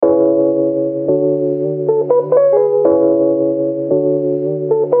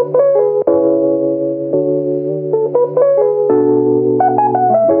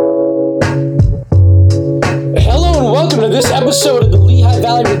episode of the Lehigh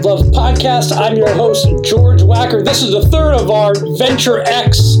Valley with Love podcast. I'm your host, George Wacker. This is the third of our Venture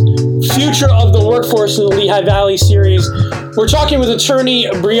X Future of the Workforce in the Lehigh Valley series. We're talking with attorney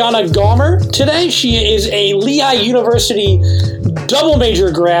Brianna Gaumer today. She is a Lehigh University double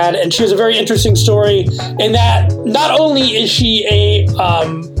major grad, and she has a very interesting story in that not only is she a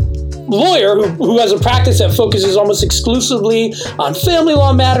lawyer who has a practice that focuses almost exclusively on family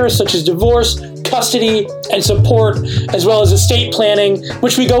law matters such as divorce, custody, and support, as well as estate planning,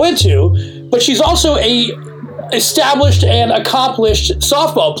 which we go into, but she's also a established and accomplished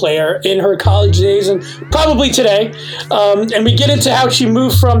softball player in her college days and probably today. And we get into how she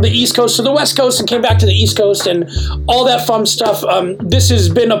moved from the East Coast to the West Coast and came back to the East Coast and all that fun stuff. This has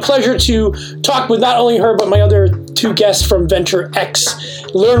been a pleasure to talk with not only her, but my other two guests from Venture X.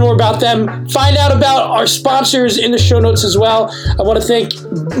 Learn more about them. Find out about our sponsors in the show notes as well. I want to thank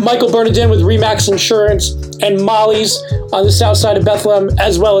Michael Bernardin with Remax Insurance and Molly's on the south side of Bethlehem,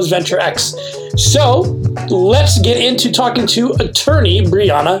 as well as Venture X. So let's get into talking to attorney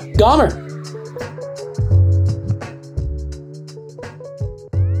Brianna Gaumer.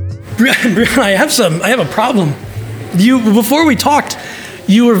 Brianna, I have a problem. Before we talked,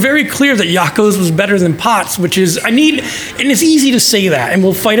 you were very clear that Yakos was better than Potts, and it's easy to say that, and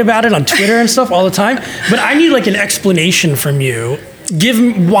we'll fight about it on Twitter and stuff all the time, but I need like an explanation from you. Give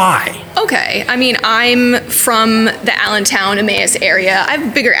me why. Okay, I'm from the Allentown, Emmaus area. I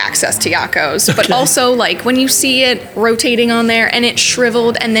have bigger access to Yakos, but also like when you see it rotating on there and it's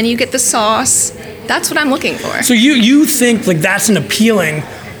shriveled and then you get the sauce, that's what I'm looking for. So you think like that's an appealing...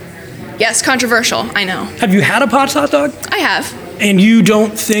 Yes, controversial, I know. Have you had a Potts hot dog? I have. And you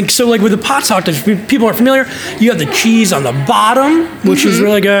don't think, so like with the Potts hot dogs, people aren't familiar, you have the cheese on the bottom, which is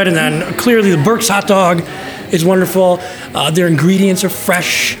really good, and then clearly the Burke's hot dog is wonderful. Their ingredients are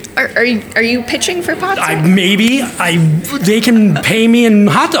fresh. Are you pitching for Potts? They can pay me in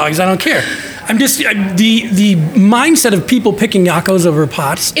hot dogs, I don't care. The mindset of people picking Yakos over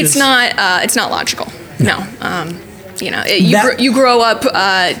Potts. It's not logical, no. You grow up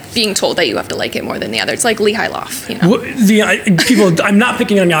being told that you have to like it more than the other. It's like Lehigh Loft, I'm not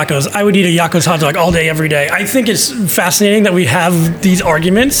picking on Yakos. I would eat a Yakos hot dog all day, every day. I think it's fascinating that we have these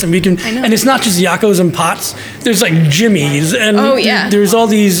arguments, and and it's not just Yakos and Potts. There's like Jimmy's, and there's all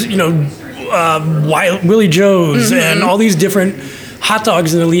these, Willie Joe's, and all these different hot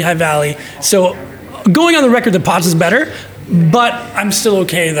dogs in the Lehigh Valley. So going on the record that Potts is better, but I'm still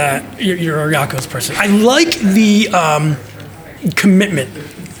okay that you're a Yakos person. I like the commitment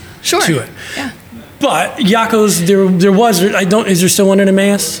to it. Yeah. But Yakos, is there still one in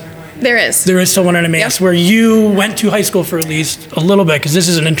Emmaus? There is. There is still one in Emmaus where you went to high school for at least a little bit, because this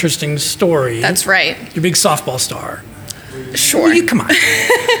is an interesting story. That's right. You're a big softball star. Sure. Come on.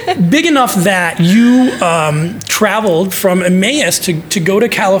 Big enough that you traveled from Emmaus to go to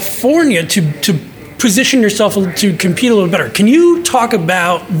California to position yourself to compete a little better. Can you talk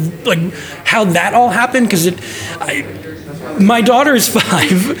about like how that all happened? Because my daughter is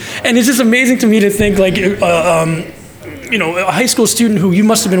 5, and it's just amazing to me to think like a high school student who you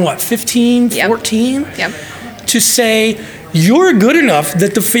must have been 15, 14, to say you're good enough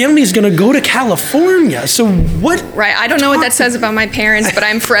that the family is going to go to California. So what? Right. I don't know what that says about my parents, but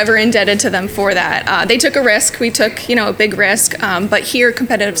I'm forever indebted to them for that. They took a risk. We took, a big risk. But here,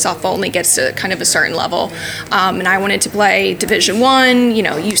 competitive softball only gets to kind of a certain level. And I wanted to play Division I,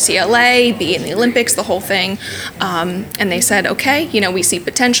 UCLA, be in the Olympics, the whole thing. And they said, okay, we see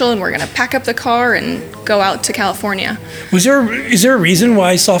potential, and we're going to pack up the car and go out to California. Is there a reason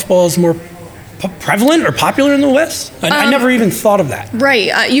why softball is more prevalent or popular in the West? I never even thought of that.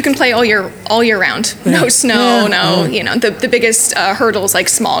 Right. You can play all year round. No snow, the biggest hurdles like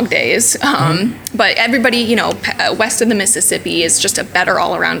smog days. But everybody, west of the Mississippi is just a better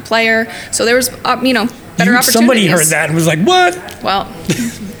all-around player. So there was, better opportunities. Somebody heard that and was like, what? Well,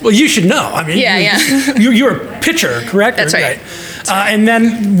 well, you should know. You're a pitcher, correct? That's right. And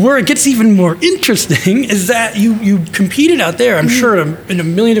then where it gets even more interesting is that you competed out there, I'm sure, in a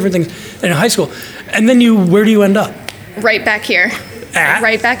million different things in high school. And then where do you end up? Right back here.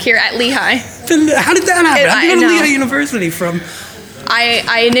 Right back here at Lehigh. Then how did that happen? How did you go to Lehigh University from?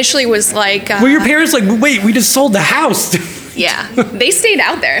 I initially was like... were your parents like, wait, we just sold the house? Yeah, they stayed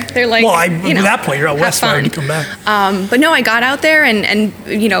out there. They're like, at that point, you're out west. Why did you come back? But no, I got out there, and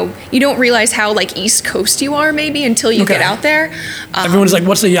you don't realize how like East Coast you are maybe until you get out there. Everyone's like,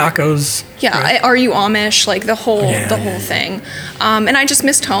 what's the Yakos? Yeah, right? Are you Amish? Like the whole thing. And I just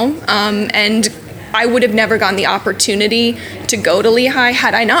missed home. And I would have never gotten the opportunity to go to Lehigh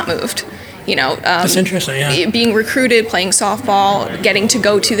had I not moved. That's interesting. Yeah. Being recruited, playing softball, getting to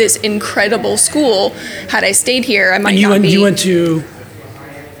go to this incredible school. Had I stayed here, I might not be. You went to.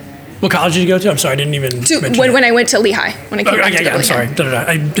 What college did you go to? I'm sorry, I didn't even mention when I went to Lehigh. When I came back to I'm Lehigh. sorry.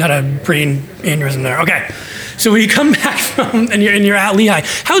 I had a brain aneurysm there. Okay. So when you come back from and you're at Lehigh,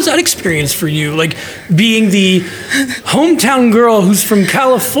 how's that experience for you? Like being the hometown girl who's from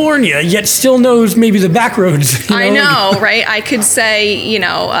California yet still knows maybe the back roads. I know, right? I could say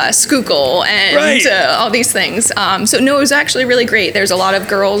Schuylkill and all these things. So no, it was actually really great. There's a lot of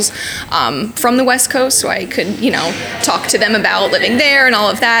girls from the West Coast, so I could talk to them about living there and all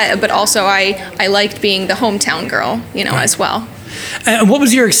of that. But also I liked being the hometown girl, as well. And what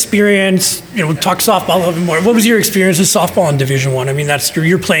was your experience? We'll talk softball a little bit more. What was your experience with softball in Division I? I mean,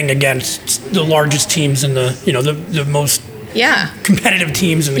 you're playing against the largest teams in the most competitive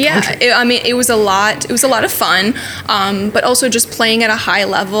teams in the country. It was a lot. It was a lot of fun, but also just playing at a high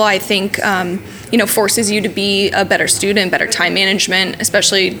level. I think forces you to be a better student, better time management,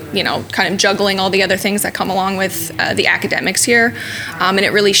 especially kind of juggling all the other things that come along with the academics here, and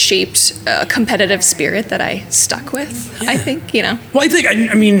it really shaped a competitive spirit that I stuck with. Yeah. I think Well,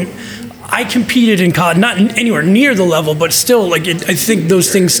 I mean. I competed in college, not anywhere near the level, but still, I think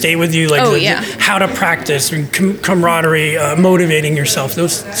those things stay with you, how to practice, and camaraderie, motivating yourself,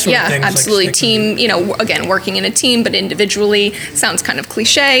 those sort of things. Yeah, absolutely. Team, again, working in a team, but individually sounds kind of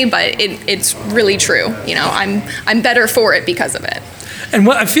cliche, but it's really true. I'm better for it because of it. And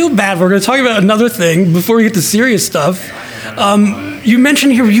what I feel bad, we're going to talk about another thing before we get to serious stuff. You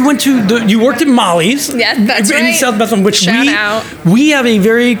mentioned here you worked at Molly's. Yeah, that's right. In South Bethlehem, which Shout out. we have a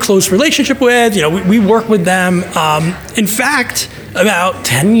very close relationship with. We work with them. In fact, about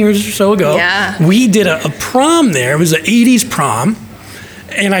 10 years or so ago, we did a prom there. It was an 80s prom.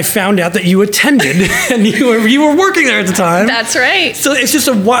 And I found out that you attended, and you were working there at the time. That's right. So it's just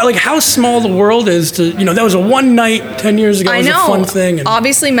how small the world is to that was a one night 10 years ago. It was a fun thing. And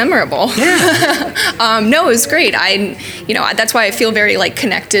obviously memorable. Yeah. No, it was great. That's why I feel very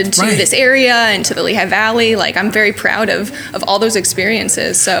connected to this area and to the Lehigh Valley. I'm very proud of all those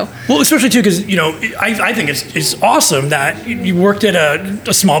experiences. So especially too because I think it's awesome that you worked at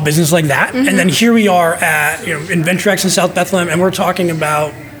a small business like that, and then here we are at in VentureX in South Bethlehem, and we're talking about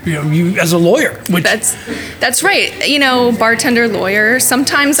you as a lawyer. Which that's right. Bartender, lawyer.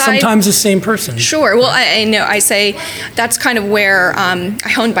 Sometimes the same person. Sure. Well, I know. I say that's kind of where I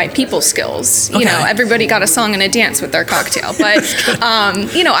honed my people skills. Okay. Everybody got a song and a dance with their cocktail, but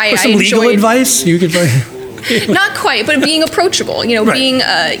I some enjoyed legal advice you could. Not quite, but being approachable, being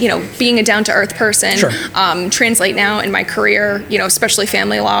a down-to-earth person. Sure. Translate now in my career, especially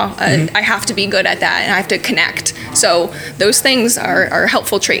family law, I have to be good at that, and I have to connect. So those things are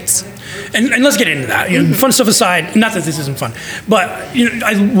helpful traits. And let's get into that. Fun stuff aside, not that this isn't fun, but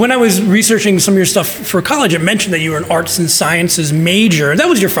when I was researching some of your stuff for college, it mentioned that you were an arts and sciences major. That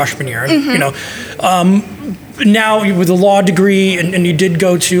was your freshman year. Now with a law degree, and you did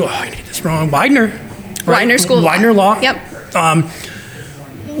go to, I get this wrong, Widener. Right? Widener School. Widener Law. Yep.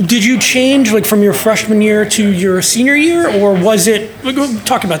 Did you change from your freshman year to your senior year, or was it?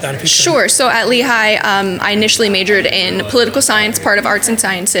 Talk about that if you could. Sure. So at Lehigh, I initially majored in political science, part of arts and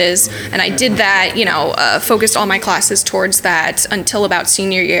sciences, and I did that. Focused all my classes towards that until about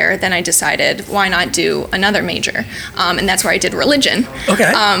senior year. Then I decided why not do another major, and that's where I did religion.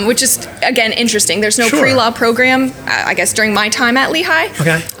 Okay. Which is again interesting. There's no pre-law program, I guess, during my time at Lehigh.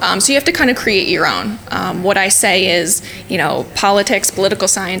 Okay. So you have to kind of create your own. What I say is, politics, political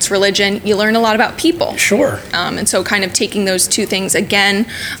science, religion, you learn a lot about people. Sure. And so kind of taking those two things again,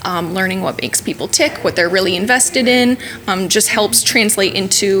 learning what makes people tick, what they're really invested in, just helps translate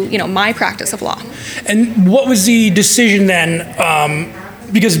into, my practice of law. And what was the decision then?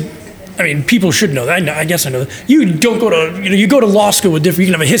 Because people should know that. I guess I know that. You don't go to, you go to law school with different,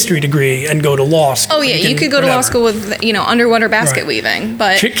 you can have a history degree and go to law school. Oh yeah, you could go to law school with, underwater basket weaving,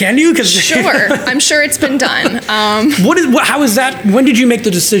 but. Can you? Sure, I'm sure it's been done. How is that, when did you make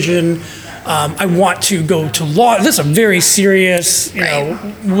the decision, I want to go to law? That's a very serious,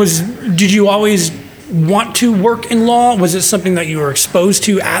 did you always want to work in law? Was it something that you were exposed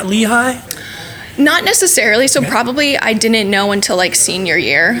to at Lehigh? Not necessarily. So probably I didn't know until senior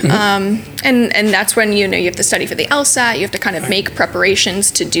year. And that's when, you have to study for the LSAT. You have to kind of make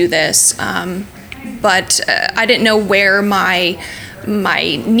preparations to do this. But I didn't know where my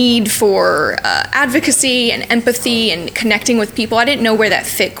need for advocacy and empathy and connecting with people, I didn't know where that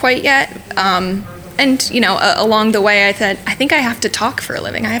fit quite yet. And, along the way, I thought, I think I have to talk for a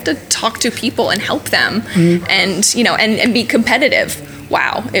living. I have to talk to people and help them and, and be competitive.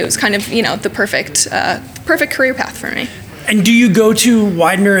 Wow. It was kind of, the perfect career path for me. And do you go to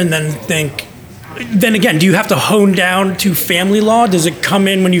Widener and then think, then again, do you have to hone down to family law? Does it come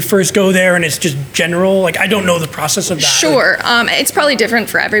in when you first go there and it's just general? Like, I don't know the process of that. Sure. It's probably different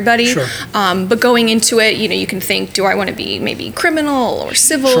for everybody. Sure. But going into it, you can think, do I want to be maybe criminal or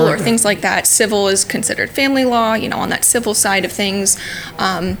civil or things like that? Civil is considered family law, on that civil side of things.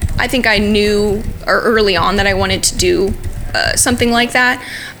 I think I knew early on that I wanted to do something like that.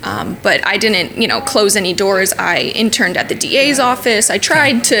 But I didn't, close any doors. I interned at the DA's office. I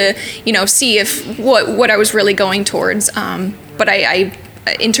tried to, see if what I was really going towards. But I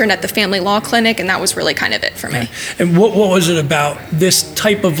interned at the family law clinic, and that was really kind of it for me. And what was it about this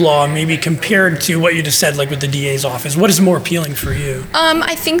type of law, maybe compared to what you just said, like with the DA's office? What is more appealing for you?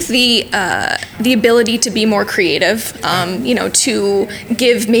 I think the ability to be more creative, to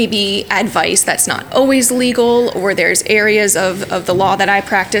give maybe advice that's not always legal, or there's areas of the law that I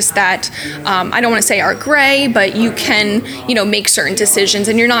practice that I don't want to say are gray, but you can, make certain decisions,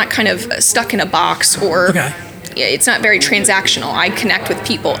 and you're not kind of stuck in a box or. It's not very transactional. I connect with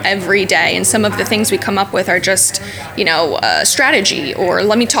people every day, and some of the things we come up with are just, strategy or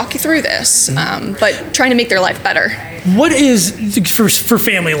let me talk you through this, but trying to make their life better. What is, for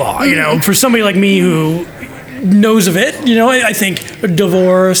family law, for somebody like me who knows of it, I think a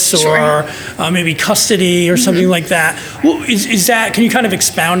divorce or maybe custody or something like that. Well, is that, can you kind of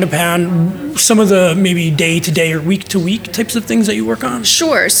expound upon some of the maybe day-to-day or week-to-week types of things that you work on?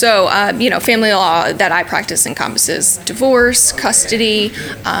 Sure. So, family law that I practice encompasses divorce, custody,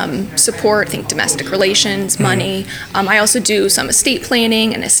 support, think domestic relations, money. I also do some estate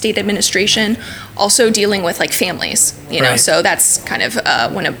planning and estate administration, also dealing with like families, so that's kind of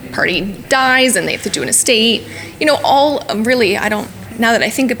when a party dies and they have to do an estate, all really, now that I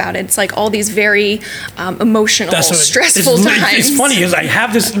think about it, it's like all these very emotional, stressful times. It's funny because I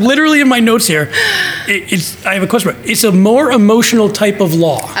have this literally in my notes here. I have a question. It's a more emotional type of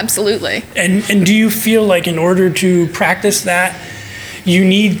law. Absolutely. And do you feel like in order to practice that, you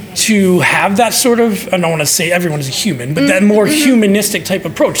need to have that sort of, I don't want to say everyone is a human, but that more humanistic type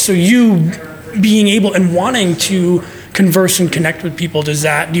approach. So you being able and wanting to converse and connect with people, do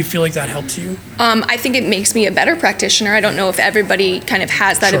you feel like that helps you? I think it makes me a better practitioner. I don't know if everybody kind of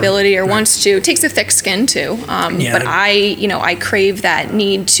has that ability or wants to. It takes a thick skin too. But I crave that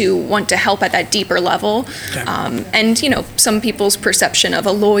need to want to help at that deeper level. Okay. And some people's perception of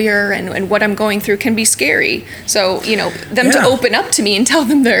a lawyer and what I'm going through can be scary. So, them to open up to me and tell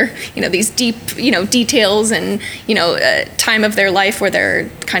them their, these deep, details and, time of their life where they're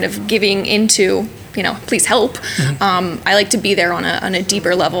kind of giving into, please help. I like to be there on a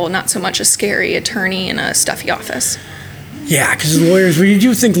deeper level, not so much a scary attorney in a stuffy office. Yeah, because lawyers, we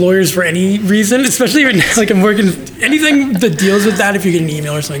do think lawyers for any reason, especially even like I'm working, anything that deals with that, if you get an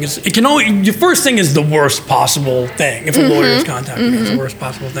email or something, it can only, the first thing is the worst possible thing. If a lawyer is contacting me, it's the worst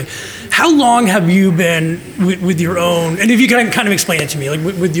possible thing. How long have you been with your own, and if you can kind of explain it to me, like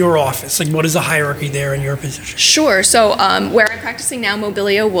with your office, like what is the hierarchy there in your position? Sure. So where I'm practicing now,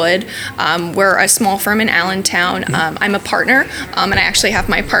 Mobilia Wood, we're a small firm in Allentown. I'm a partner, and I actually have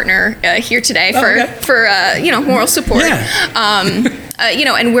my partner here today for moral support. Yeah.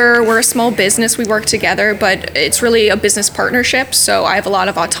 And we're a small business. We work together, but it's really a business partnership. So I have a lot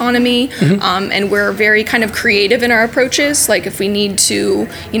of autonomy, and we're very kind of creative in our approaches. Like if we need to,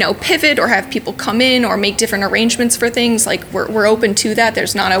 pivot or have people come in or make different arrangements for things, like we're open to that.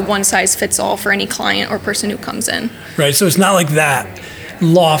 There's not a one size fits all for any client or person who comes in. Right. So it's not like that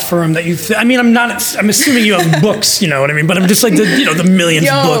law firm that I'm assuming you have books, you know what I mean? But I'm just like the millions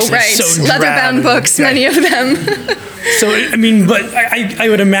of books. Right. So leather-bound books, many of them. So, but I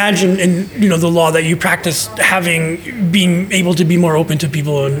would imagine in, the law that you practice being able to be more open to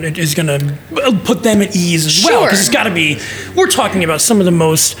people and it is going to put them at ease as well. Because it's got to be, we're talking about some of the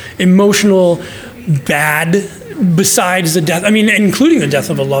most emotional, bad, besides the death, including the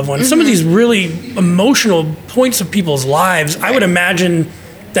death of a loved one, some of these really emotional points of people's lives, I would imagine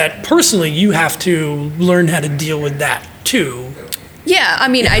that personally you have to learn how to deal with that too. Yeah,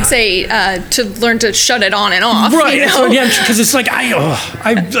 I'd say to learn to shut it on and off. Right. Because it's like I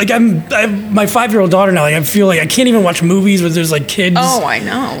have my 5-year-old daughter now. Like, I feel like I can't even watch movies where there's like kids. Oh, I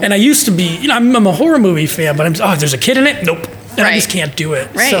know. And I used to be, I'm a horror movie fan, but there's a kid in it. Nope. and I just can't do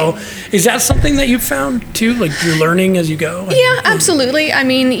it. Right. So is that something that you've found too? Like you're learning as you go? Yeah, absolutely. I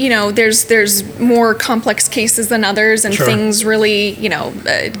mean, there's more complex cases than others, and things really,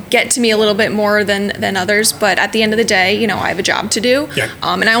 get to me a little bit more than others. But at the end of the day, I have a job to do. Yeah.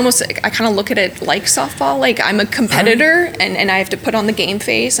 And I kind of look at it like softball. Like I'm a competitor, and I have to put on the game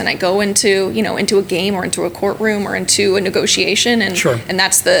face, and I go into a game or into a courtroom or into a negotiation, and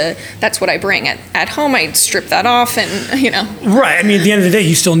that's what I bring. At home, I strip that off, and Right. I mean, at the end of the day,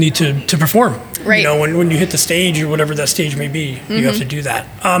 you still need to perform. Right. When you hit the stage or whatever that stage may be, you have to do that.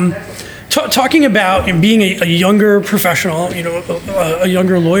 Talking about being a younger professional, a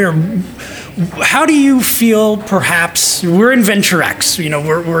younger lawyer, how do you feel? Perhaps we're in Venture X.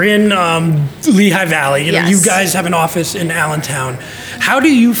 We're in Lehigh Valley. Yes. You guys have an office in Allentown. How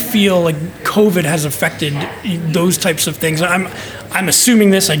do you feel like COVID has affected those types of things? I'm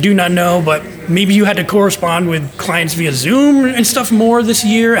assuming this. I do not know, but maybe you had to correspond with clients via Zoom and stuff more this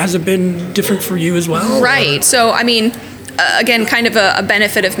year. Has it been different for you as well? Right. Or? So I mean. Again, kind of a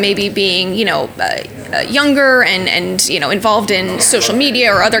benefit of maybe being, younger and involved in social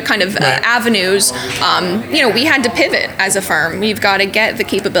media or other kind of avenues. We had to pivot as a firm. You've got to get the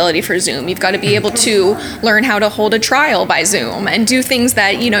capability for Zoom. You've got to be able to learn how to hold a trial by Zoom and do things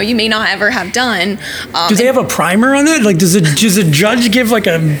that you may not ever have done. Do they have a primer on that? Like, does a judge give like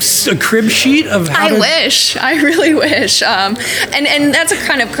a crib sheet of how? I really wish. And that's a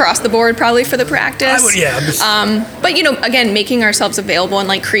kind of across the board probably for the practice. But again, making ourselves available in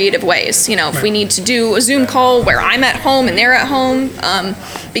like creative ways. If we need to do a Zoom call where I'm at home and they're at home,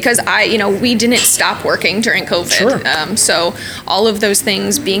 because we didn't stop working during COVID. Sure. So all of those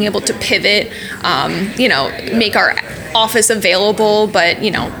things, being able to pivot, make our office available, but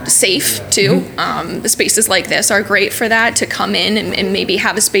safe too. The spaces like this are great for that, to come in and maybe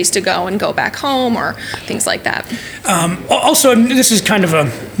have a space to go and go back home or things like that. Also, this is kind of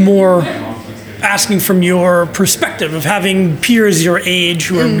a more asking from your perspective of having peers your age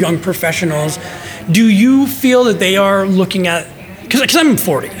who are young professionals. Do you feel that they are looking at, because I'm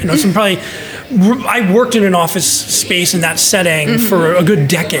 40, so I'm probably, I worked in an office space in that setting for a good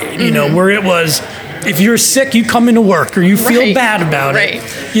decade, where it was, if you're sick, you come into work or you feel bad about it.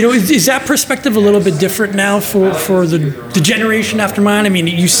 Is that perspective a little bit different now for the generation after mine? I mean,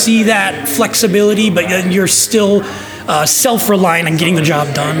 you see that flexibility, but then you're still self-reliant on getting the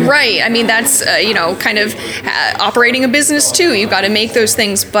job done. Right. I mean, that's, kind of operating a business too. You've got to make those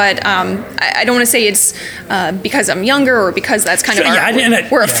things. But I don't want to say it's because I'm younger or because that's kind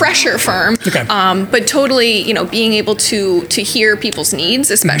of we're a fresher firm. Okay. But totally, being able to hear people's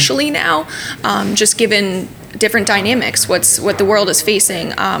needs, especially now, just given different dynamics, what the world is facing.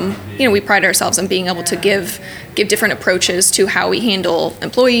 We pride ourselves on being able to give different approaches to how we handle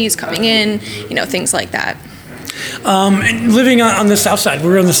employees coming in, things like that. And living on the South Side,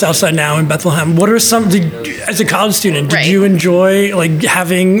 we're on the South Side now in Bethlehem. What are as a college student, did you enjoy like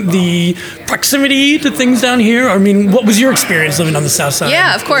having the proximity to things down here? I mean, what was your experience living on the South Side?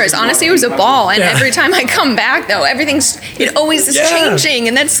 Yeah, of course. Honestly, it was a ball. And every time I come back, though, it always is changing,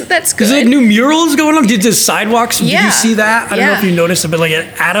 and that's good. There's like new murals going on. Did the sidewalks? Did you see that? I don't know if you noticed it, but like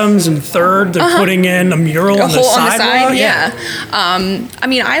at Adams and 3rd, they're putting in a mural on the sidewalk. Yeah. I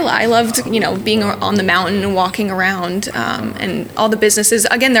mean, I loved being on the mountain and walking around, and all the businesses.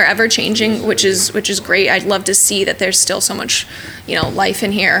 Again, they're ever changing, which is great. I'd love to see that there's still so much life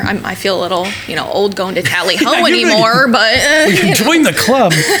in here. I feel a little old going to Tally Ho anymore, but join the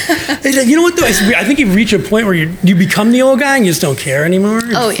club. You know what though? I think you reach a point where you become the old guy and you just don't care anymore.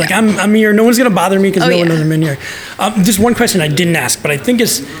 Like I'm here. No one's gonna bother me because no one knows I'm in here. Just one question I didn't ask, but I think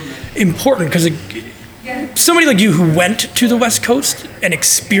it's important because somebody like you who went to the West Coast and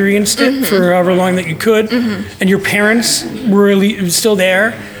experienced it for however long that you could, and your parents were really still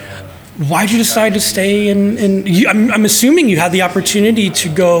there. Why'd you decide to stay I'm assuming you had the opportunity to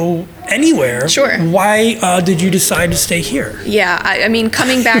go anywhere. Sure. Why did you decide to stay here? Yeah, I mean,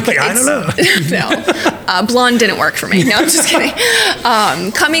 coming back... I don't know. No. Blonde didn't work for me. No, I'm just kidding.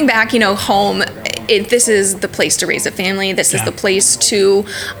 Coming back, home... this is the place to raise a family. This is the place to,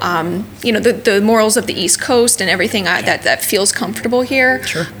 the morals of the East Coast and everything that feels comfortable here.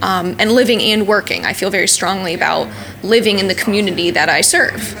 Sure. And living and working. I feel very strongly about living in the community that I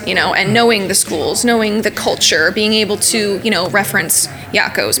serve, and knowing the schools, knowing the culture, being able to, reference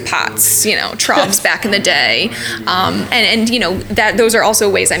Yakko's, Potts, Trov's back in the day. And that those are also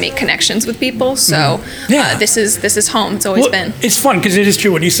ways I make connections with people. So this is home. It's always been. It's fun because it is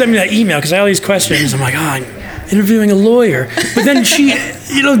true. When you send me that email, because I have all these questions, I'm like, I'm interviewing a lawyer. But then she,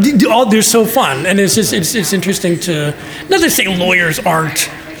 they're so fun. And it's just, it's interesting to, not to say lawyers aren't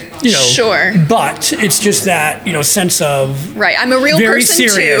Sure. But it's just that, sense of right. I'm a real very person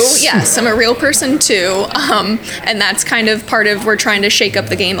serious. too. Yes, I'm a real person too. And that's kind of part of we're trying to shake up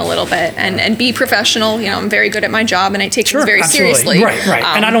the game a little bit and be professional. I'm very good at my job and I take things very seriously. Right.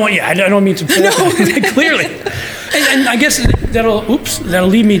 And I don't mean to clearly. And I guess that'll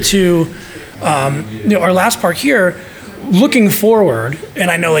lead me to our last part here. Looking forward, and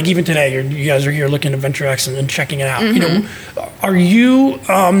I know even today you guys are here looking at Venture X and checking it out. Are you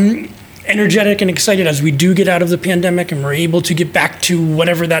energetic and excited as we do get out of the pandemic and we're able to get back to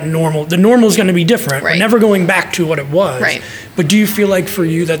whatever the normal is going to be different. Right. We're never going back to what it was. Right. But do you feel like for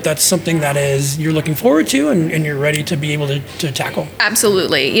you that's something that you're looking forward to and you're ready to be able to tackle?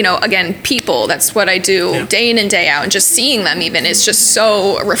 Absolutely. Again, people, that's what I do day in and day out, and just seeing them even is just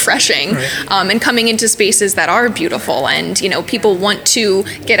so refreshing. Right. And coming into spaces that are beautiful and, people want to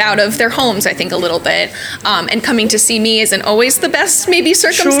get out of their homes, I think, a little bit. And coming to see me isn't always the best maybe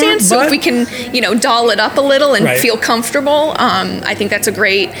circumstance. Sure, so if we can, doll it up a little and right. feel comfortable, I think that's a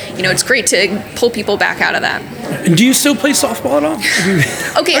great, it's great to pull people back out of that. And do you still play softball at all?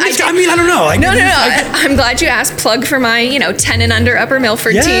 Okay, I don't know. No. I'm glad you asked. Plug for my, 10 and under Upper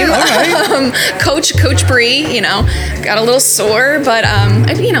Milford team. All right. Coach Bree, got a little sore, but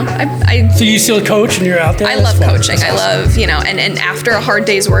So you still coach and you're out there? I love coaching. I love, and after a hard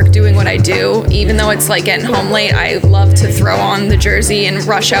day's work doing what I do, even though it's like getting home late, I love to throw on the jersey and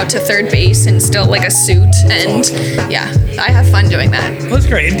rush out to third base and still like a suit. And I have fun doing that. Well, that's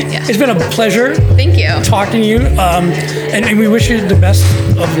great. Yeah. It's been a pleasure. Thank you. Talking to you. And we wish you the best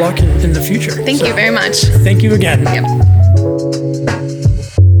of luck in the future. Thank you very much. Thank you again. Yep.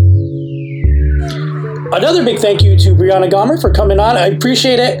 Another big thank you to Brianna Gomer for coming on. I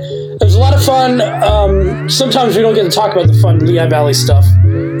appreciate it. It was a lot of fun. Sometimes we don't get to talk about the fun Lehigh Valley stuff.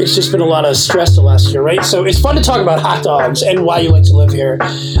 It's just been a lot of stress the last year, right? So it's fun to talk about hot dogs and why you like to live here.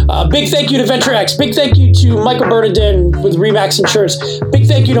 Big thank you to Venture X. Big thank you to Michael Bernardin with Remax Insurance. Big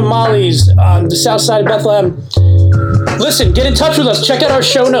thank you to Molly's on the south side of Bethlehem. Listen, get in touch with us. Check out our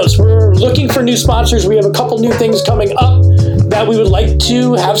show notes. We're looking for new sponsors. We have a couple new things coming up that we would like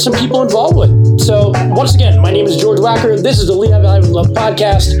to have some people involved with. So once again, my name is George Wacker. This is the Lehigh Valley with Love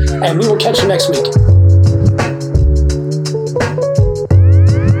podcast, and we will catch you next week.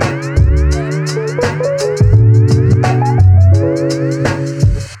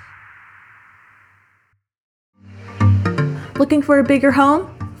 Looking for a bigger home?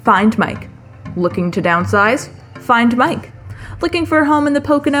 Find Mike. Looking to downsize? Find Mike. Looking for a home in the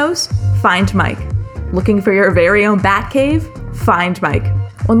Poconos? Find Mike. Looking for your very own bat cave? Find Mike.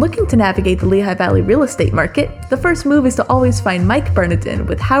 When looking to navigate the Lehigh Valley real estate market, the first move is to always find Mike Bernardin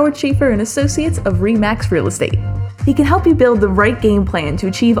with Howard Schaefer and Associates of Remax Real Estate. He can help you build the right game plan to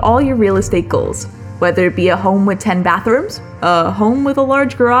achieve all your real estate goals. Whether it be a home with 10 bathrooms, a home with a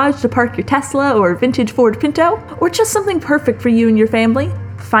large garage to park your Tesla or vintage Ford Pinto, or just something perfect for you and your family,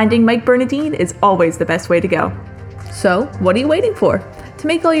 finding Mike Bernardin is always the best way to go. So, what are you waiting for? To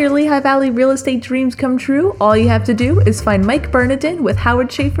make all your Lehigh Valley real estate dreams come true, all you have to do is find Mike Bernardin with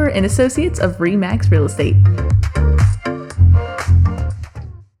Howard Schaefer and Associates of Remax Real Estate.